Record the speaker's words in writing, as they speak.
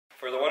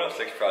For the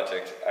 106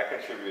 project, I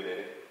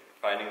contributed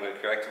finding the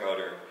correct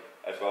motor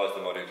as well as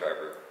the motor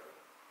driver.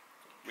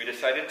 We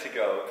decided to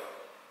go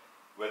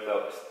with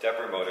a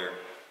stepper motor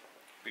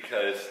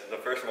because the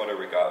first motor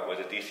we got was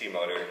a DC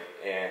motor,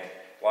 and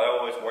while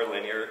it was more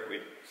linear,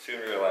 we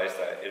soon realized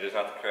that it is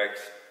not the correct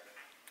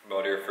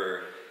motor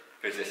for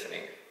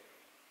positioning.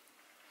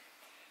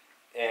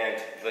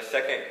 And the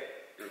second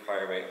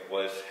requirement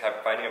was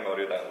finding a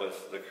motor that was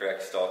the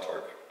correct stall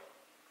torque.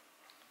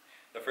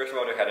 The first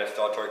motor had a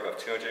stall torque of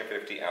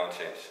 250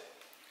 ounces,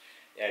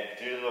 and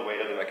due to the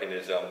weight of the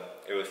mechanism,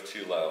 it was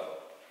too low.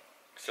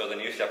 So the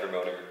new stepper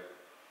motor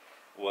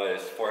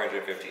was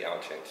 450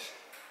 ounces.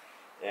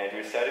 And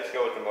we decided to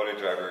go with the motor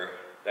driver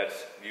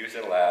that's used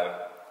in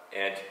lab,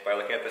 and by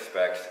looking at the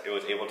specs, it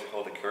was able to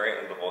hold the current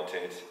and the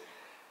voltage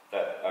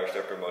that our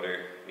stepper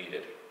motor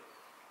needed.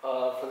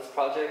 For this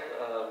project,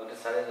 we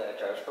decided that a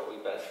gyroscope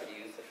would be best for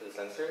use for the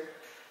sensor.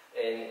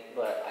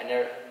 But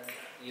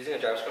using a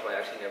gyroscope, I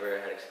actually never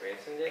had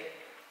experience in it.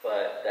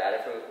 But the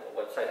Adafruit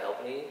website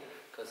helped me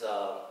because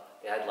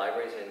it had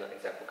libraries and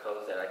example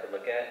codes that I could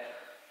look at.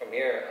 From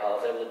here, I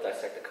was able to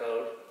dissect the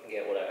code and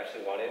get what I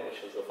actually wanted,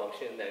 which was the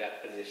function that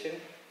got positioned.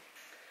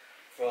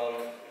 From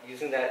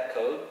using that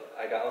code,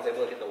 I was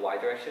able to get the Y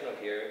direction of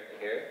here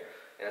and here,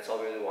 and that's all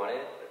I really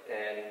wanted.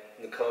 And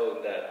the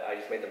code that I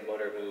just made the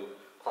motor move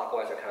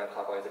clockwise or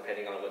counterclockwise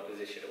depending on what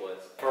position it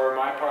was. For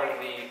my part of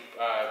the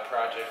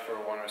project for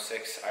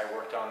 106, I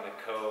worked on the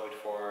code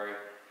for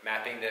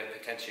mapping the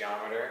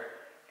potentiometer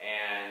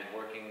and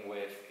working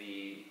with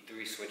the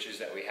 3 switches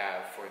that we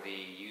have for the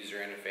user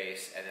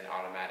interface and then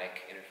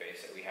automatic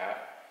interface that we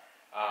have.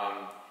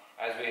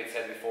 As we had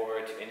said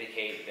before, to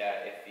indicate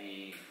that if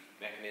the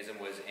mechanism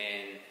was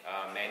in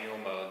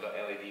manual mode, the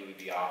LED would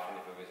be off, and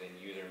if it was in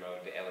user mode,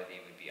 the LED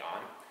would be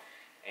on.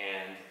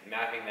 And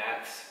mapping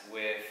that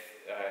with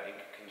in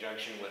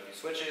conjunction with the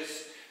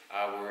switches,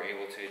 we were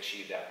able to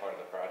achieve that part of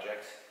the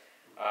project.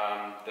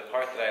 The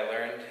part that I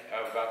learned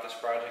about this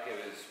project, it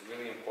was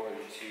really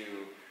important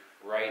to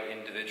write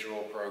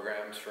individual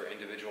programs for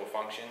individual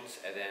functions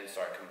and then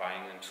start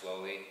combining them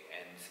slowly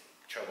and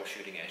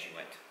troubleshooting as you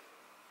went.